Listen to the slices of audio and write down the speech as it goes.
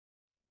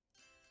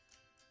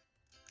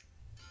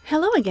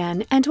Hello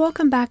again, and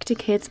welcome back to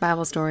Kids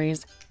Bible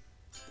Stories.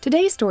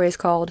 Today's story is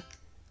called,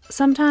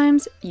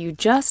 Sometimes You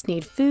Just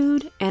Need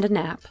Food and a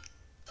Nap.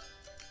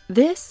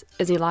 This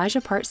is Elijah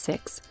Part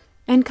 6,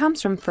 and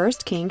comes from 1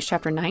 Kings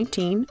chapter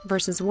 19,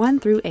 verses 1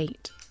 through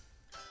 8.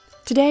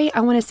 Today, I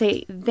want to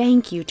say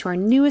thank you to our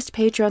newest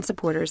Patreon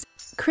supporters,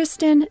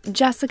 Kristen,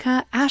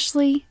 Jessica,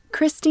 Ashley,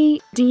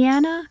 Christy,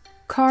 Deanna,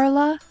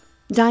 Carla,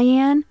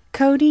 Diane,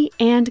 Cody,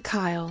 and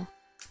Kyle.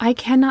 I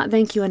cannot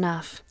thank you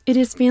enough. It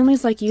is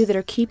families like you that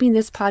are keeping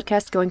this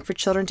podcast going for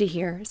children to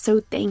hear, so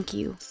thank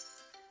you.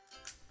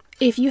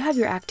 If you have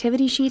your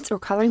activity sheets or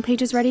coloring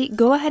pages ready,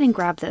 go ahead and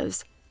grab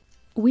those.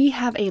 We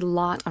have a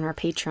lot on our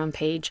Patreon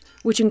page,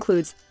 which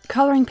includes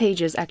coloring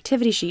pages,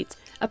 activity sheets,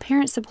 a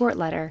parent support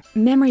letter,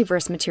 memory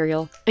verse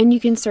material, and you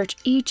can search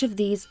each of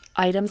these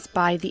items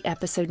by the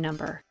episode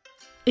number.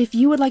 If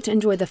you would like to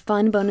enjoy the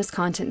fun bonus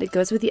content that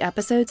goes with the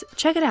episodes,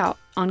 check it out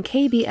on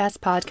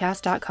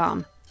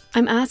kbspodcast.com.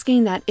 I'm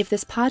asking that if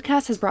this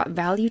podcast has brought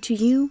value to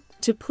you,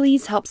 to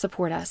please help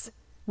support us.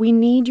 We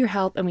need your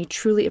help and we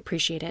truly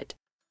appreciate it.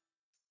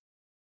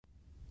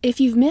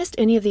 If you've missed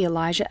any of the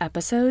Elijah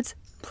episodes,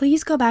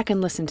 please go back and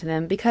listen to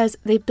them because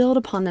they build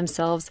upon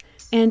themselves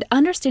and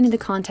understanding the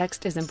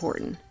context is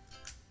important.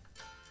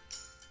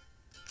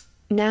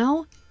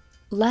 Now,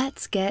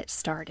 let's get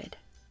started.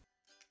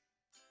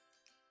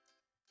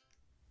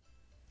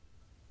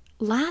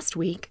 Last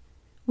week,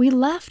 we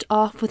left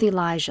off with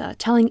Elijah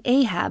telling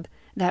Ahab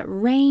that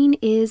rain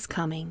is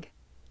coming.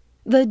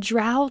 The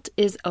drought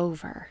is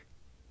over.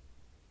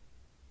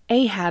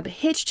 Ahab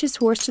hitched his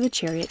horse to the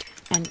chariot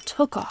and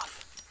took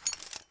off.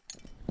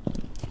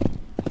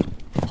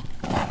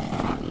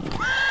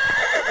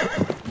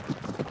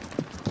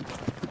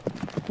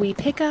 We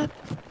pick up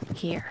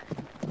here.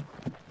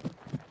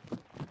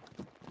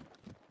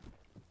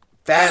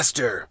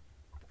 Faster!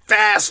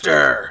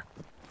 Faster!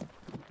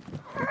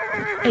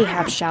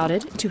 Ahab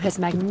shouted to his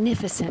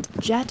magnificent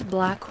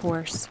jet-black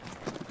horse.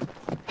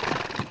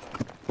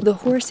 The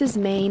horse's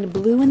mane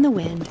blew in the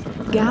wind,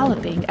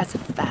 galloping as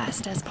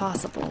fast as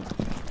possible.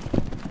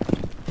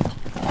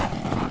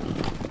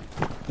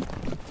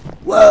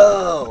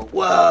 Whoa!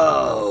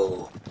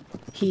 Whoa!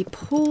 He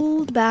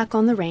pulled back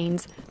on the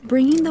reins,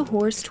 bringing the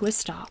horse to a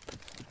stop.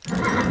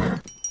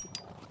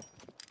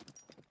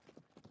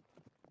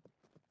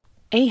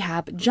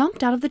 Ahab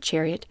jumped out of the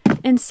chariot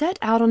and set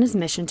out on his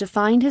mission to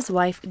find his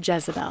wife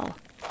Jezebel.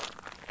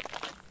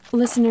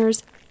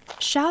 Listeners,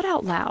 shout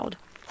out loud.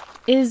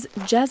 Is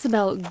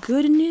Jezebel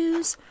good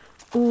news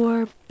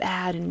or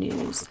bad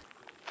news?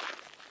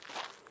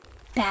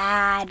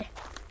 Bad.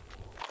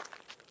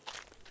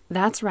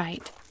 That's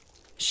right.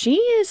 She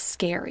is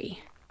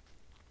scary.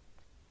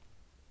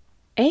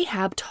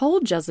 Ahab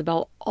told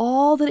Jezebel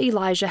all that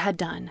Elijah had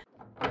done.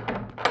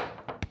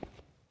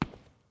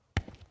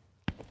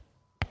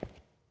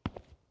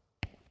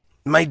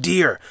 My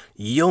dear,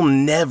 you'll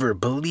never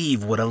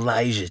believe what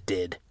Elijah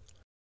did.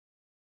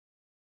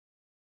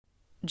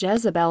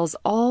 Jezebel's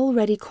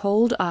already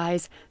cold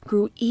eyes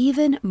grew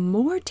even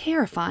more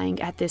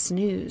terrifying at this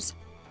news.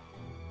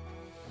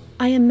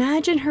 I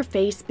imagine her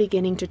face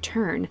beginning to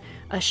turn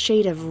a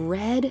shade of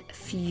red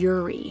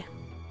fury.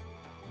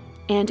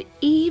 And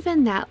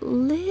even that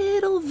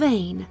little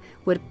vein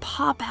would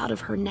pop out of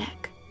her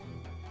neck.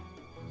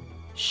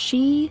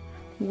 She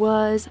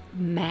was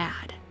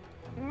mad.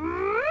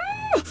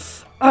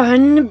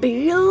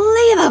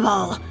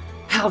 Unbelievable!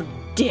 How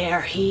dare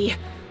he?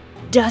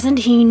 Doesn't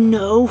he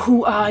know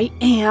who I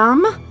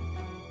am?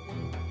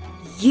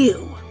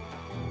 You.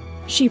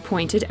 She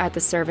pointed at the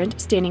servant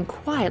standing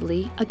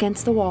quietly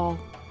against the wall.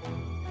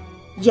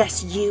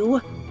 Yes, you.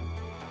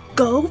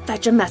 Go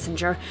fetch a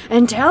messenger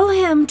and tell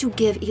him to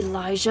give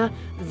Elijah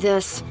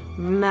this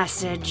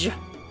message.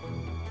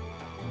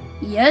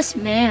 Yes,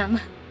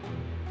 ma'am.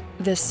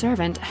 The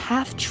servant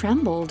half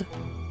trembled.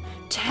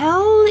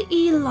 Tell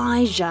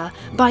Elijah,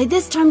 by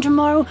this time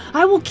tomorrow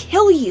I will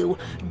kill you,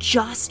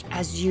 just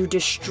as you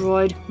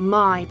destroyed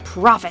my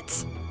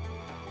prophets.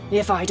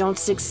 If I don't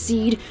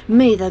succeed,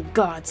 may the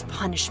gods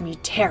punish me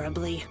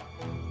terribly.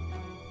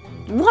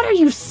 What are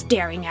you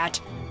staring at?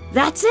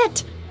 That's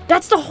it!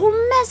 That's the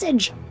whole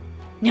message!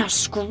 Now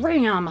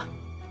scram!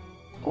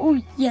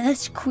 Oh,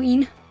 yes,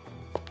 Queen.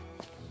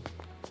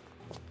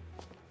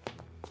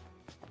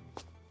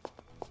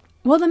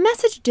 Well, the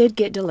message did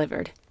get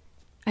delivered.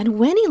 And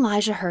when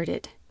Elijah heard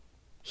it,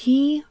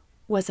 he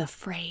was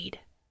afraid.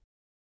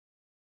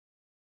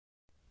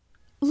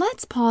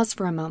 Let's pause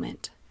for a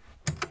moment.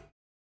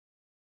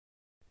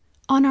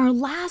 On our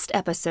last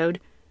episode,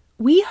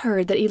 we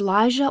heard that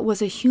Elijah was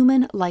a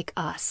human like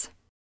us.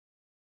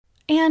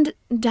 And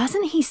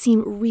doesn't he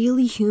seem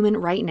really human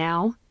right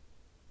now?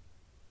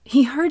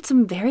 He heard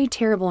some very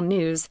terrible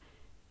news,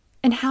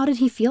 and how did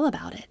he feel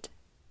about it?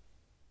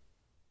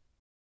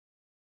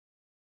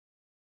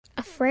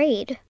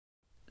 Afraid.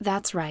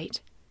 That's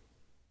right.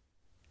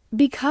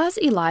 Because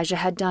Elijah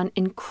had done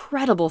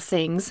incredible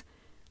things,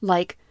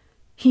 like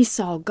he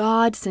saw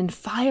God send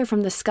fire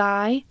from the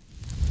sky,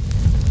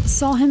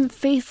 saw him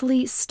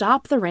faithfully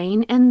stop the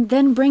rain and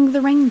then bring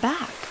the rain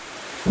back.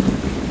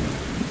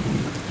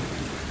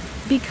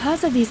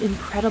 Because of these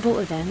incredible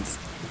events,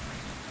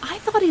 I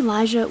thought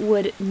Elijah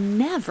would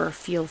never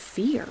feel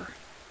fear.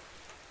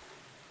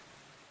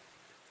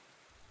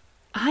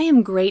 I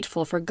am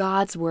grateful for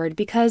God's word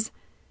because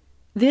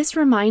this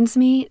reminds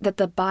me that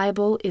the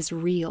Bible is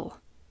real,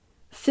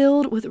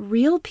 filled with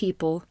real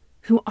people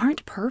who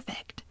aren't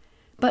perfect,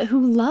 but who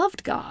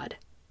loved God.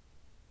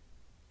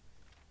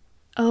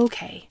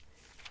 Okay,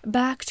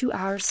 back to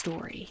our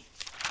story.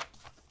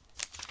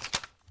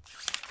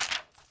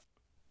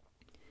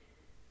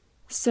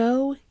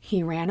 So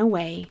he ran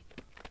away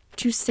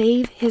to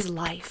save his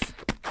life.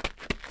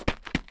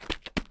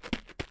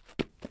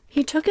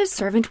 He took his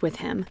servant with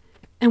him,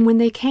 and when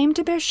they came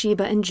to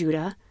Beersheba in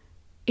Judah,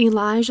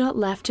 Elijah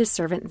left his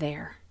servant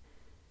there.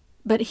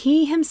 But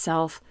he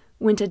himself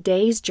went a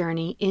day's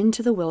journey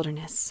into the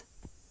wilderness.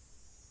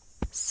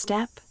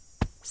 Step,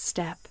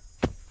 step,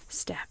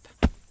 step.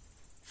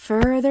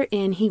 Further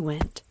in he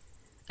went,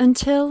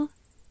 until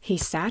he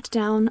sat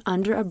down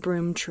under a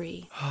broom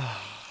tree.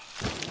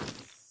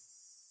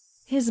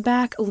 His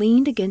back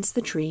leaned against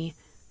the tree,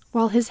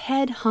 while his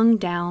head hung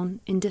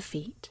down in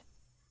defeat.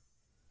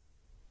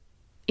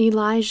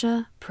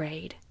 Elijah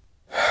prayed.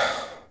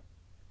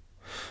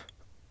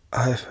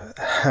 I've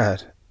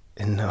had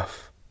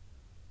enough.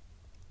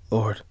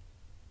 Lord,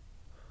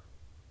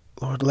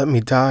 let me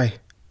die.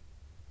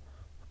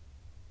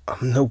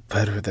 I'm no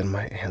better than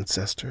my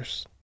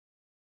ancestors.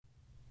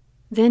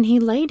 Then he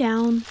lay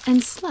down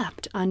and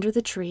slept under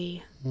the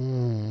tree.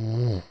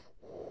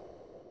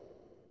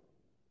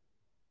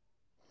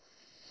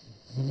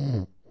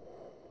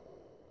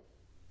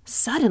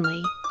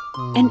 Suddenly,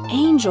 an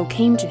angel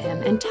came to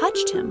him and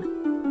touched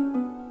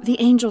him. The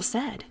angel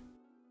said,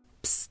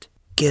 "Psst,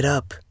 Get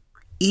up.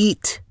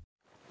 Eat.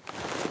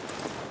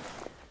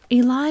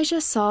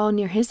 Elijah saw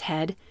near his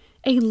head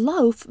a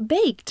loaf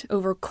baked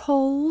over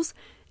coals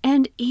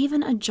and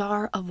even a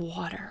jar of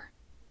water.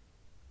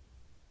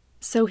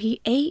 So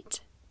he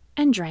ate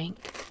and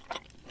drank.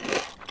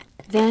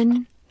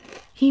 Then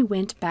he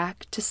went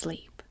back to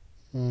sleep.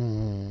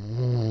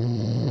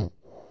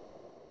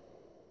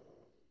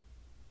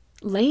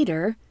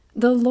 Later,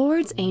 the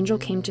Lord's angel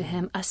came to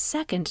him a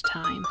second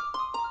time.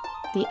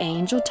 The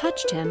angel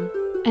touched him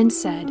and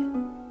said,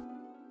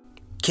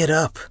 Get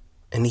up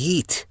and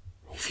eat.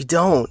 If you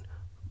don't,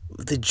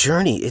 the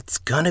journey, it's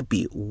gonna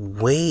be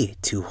way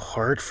too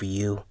hard for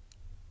you.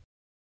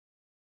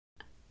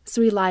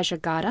 So Elijah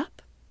got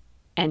up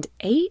and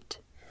ate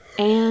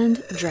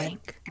and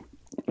drank.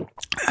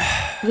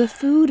 The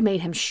food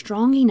made him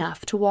strong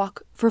enough to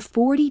walk for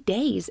 40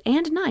 days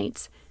and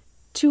nights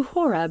to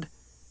Horeb,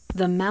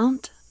 the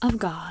Mount of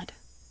God.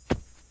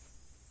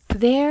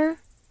 There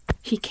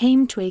he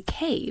came to a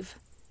cave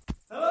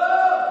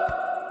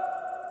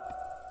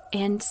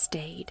and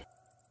stayed.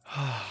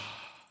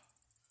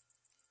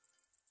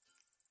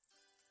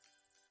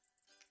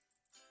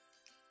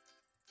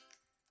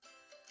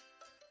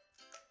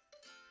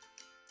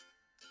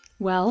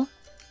 Well,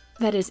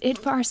 that is it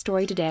for our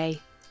story today.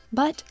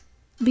 But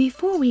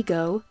before we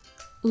go,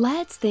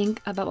 let's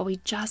think about what we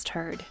just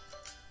heard.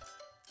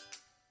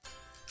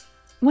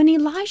 When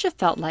Elijah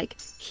felt like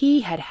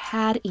he had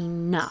had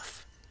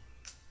enough,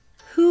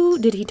 who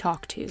did he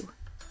talk to?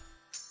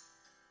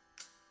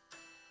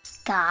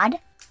 God.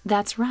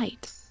 That's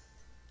right.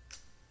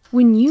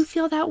 When you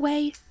feel that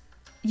way,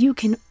 you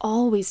can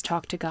always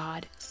talk to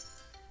God.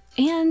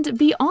 And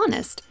be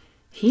honest,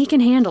 He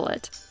can handle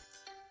it.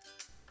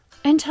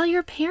 And tell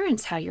your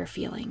parents how you're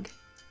feeling.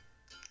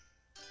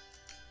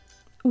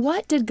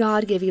 What did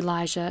God give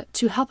Elijah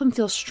to help him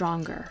feel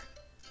stronger?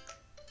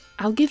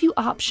 I'll give you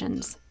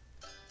options.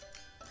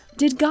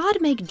 Did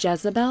God make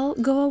Jezebel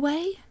go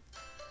away?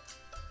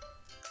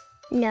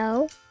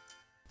 No.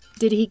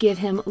 Did He give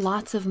him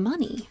lots of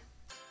money?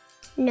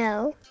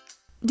 No.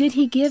 Did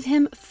He give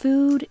him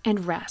food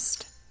and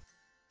rest?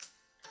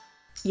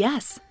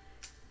 Yes,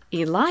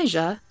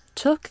 Elijah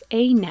took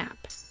a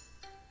nap.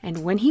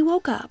 And when he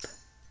woke up,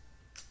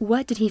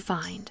 what did he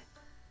find?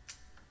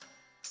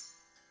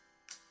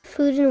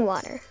 Food and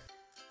water.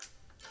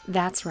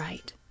 That's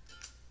right.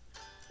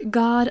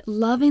 God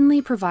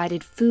lovingly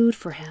provided food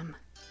for him.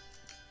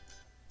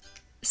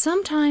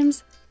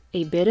 Sometimes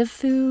a bit of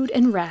food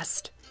and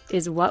rest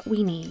is what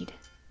we need.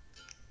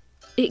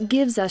 It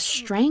gives us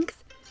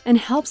strength and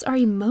helps our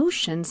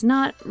emotions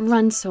not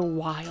run so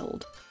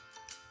wild.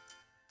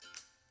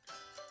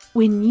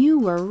 When you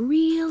were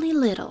really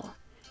little,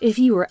 if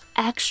you were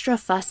extra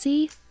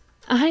fussy,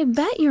 I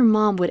bet your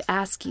mom would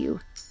ask you,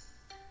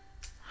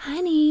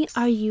 "Honey,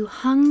 are you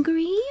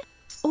hungry?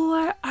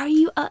 Or are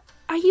you a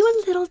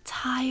little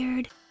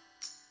tired?"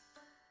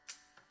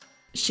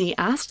 She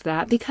asked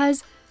that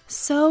because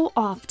so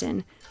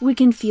often we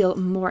can feel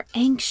more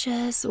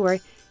anxious or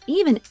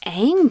even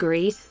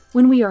angry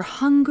when we are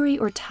hungry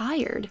or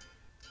tired.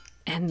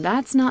 And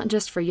that's not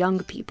just for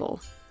young people.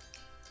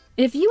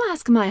 If you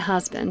ask my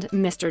husband,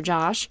 Mr.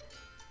 Josh,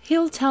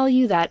 he'll tell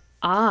you that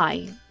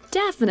I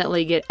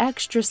definitely get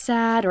extra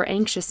sad or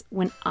anxious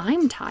when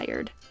I'm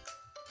tired.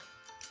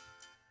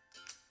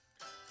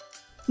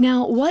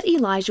 Now, what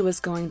Elijah was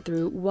going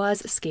through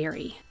was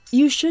scary.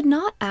 You should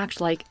not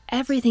act like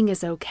everything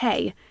is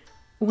okay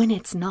when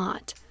it's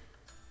not,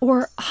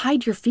 or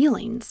hide your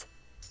feelings.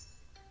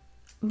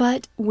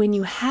 But when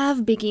you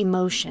have big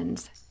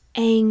emotions,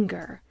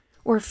 anger,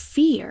 or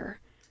fear,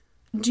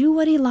 do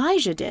what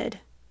Elijah did.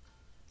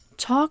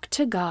 Talk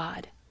to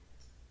God.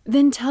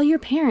 Then tell your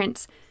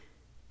parents.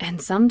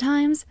 And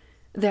sometimes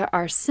there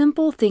are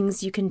simple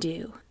things you can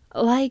do,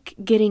 like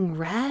getting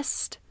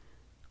rest,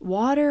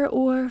 water,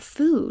 or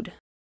food.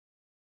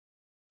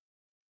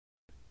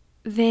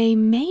 They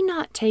may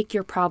not take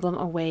your problem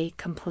away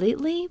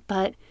completely,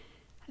 but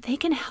they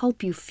can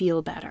help you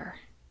feel better.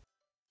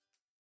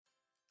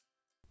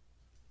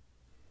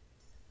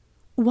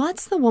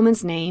 What's the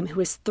woman's name who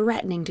is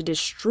threatening to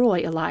destroy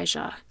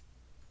Elijah?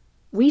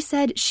 We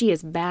said she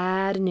is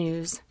bad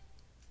news.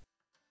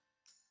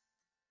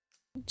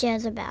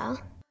 Jezebel.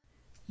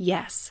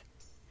 Yes.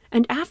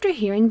 And after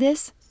hearing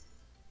this,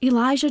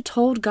 Elijah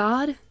told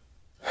God,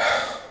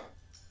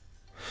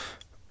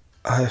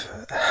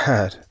 I've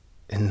had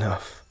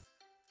enough.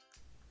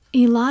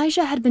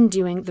 Elijah had been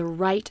doing the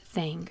right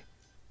thing.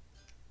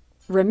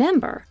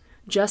 Remember,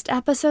 just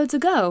episodes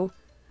ago,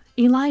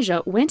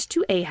 Elijah went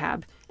to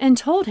Ahab and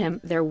told him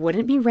there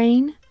wouldn't be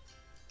rain.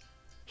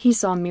 He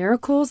saw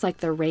miracles like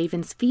the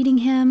ravens feeding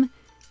him.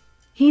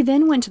 He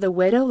then went to the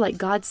widow like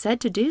God said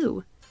to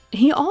do.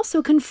 He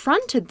also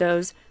confronted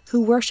those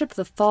who worshiped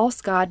the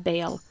false god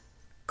Baal,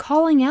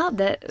 calling out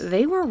that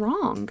they were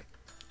wrong,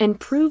 and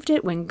proved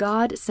it when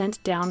God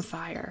sent down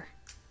fire.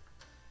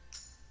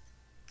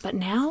 But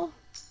now,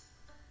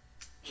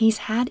 he's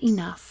had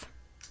enough.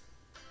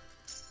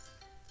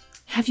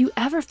 Have you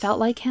ever felt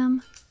like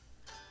him?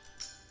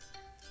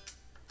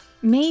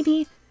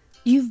 Maybe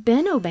you've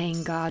been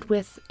obeying God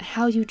with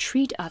how you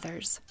treat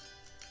others.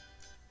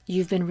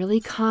 You've been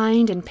really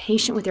kind and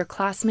patient with your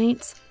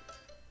classmates,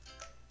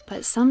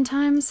 but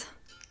sometimes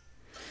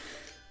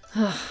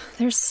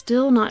they're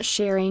still not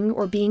sharing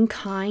or being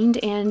kind,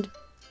 and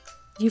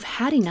you've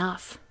had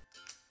enough.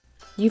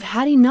 You've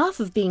had enough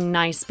of being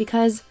nice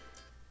because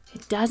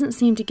it doesn't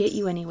seem to get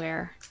you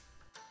anywhere.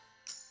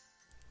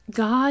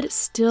 God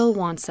still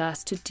wants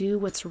us to do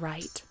what's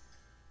right.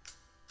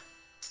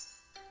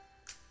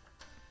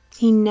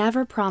 He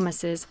never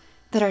promises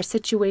that our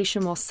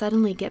situation will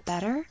suddenly get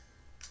better.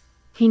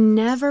 He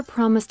never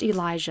promised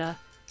Elijah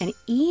an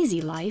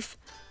easy life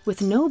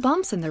with no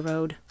bumps in the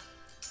road.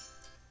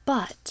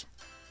 But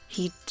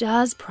he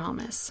does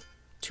promise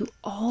to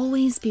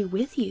always be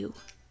with you.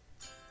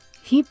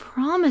 He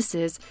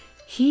promises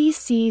he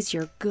sees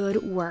your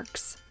good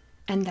works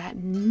and that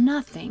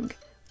nothing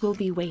will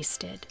be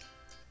wasted.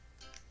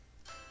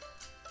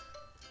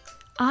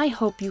 I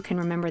hope you can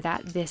remember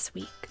that this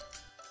week.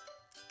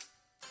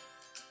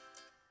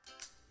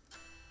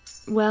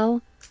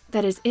 Well,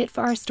 that is it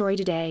for our story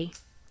today.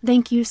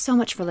 Thank you so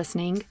much for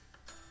listening.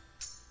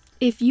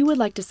 If you would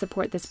like to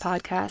support this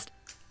podcast,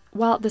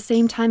 while at the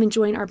same time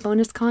enjoying our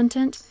bonus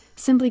content,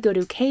 simply go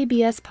to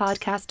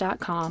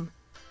kbspodcast.com.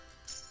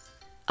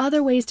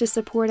 Other ways to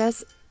support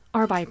us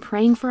are by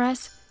praying for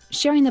us,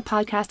 sharing the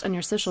podcast on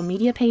your social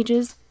media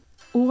pages,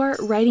 or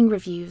writing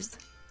reviews.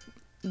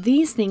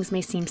 These things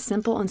may seem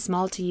simple and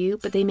small to you,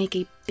 but they make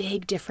a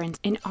big difference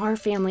in our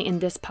family in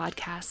this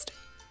podcast.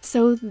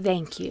 So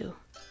thank you.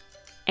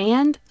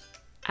 And,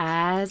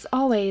 as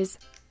always,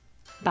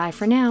 bye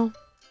for now.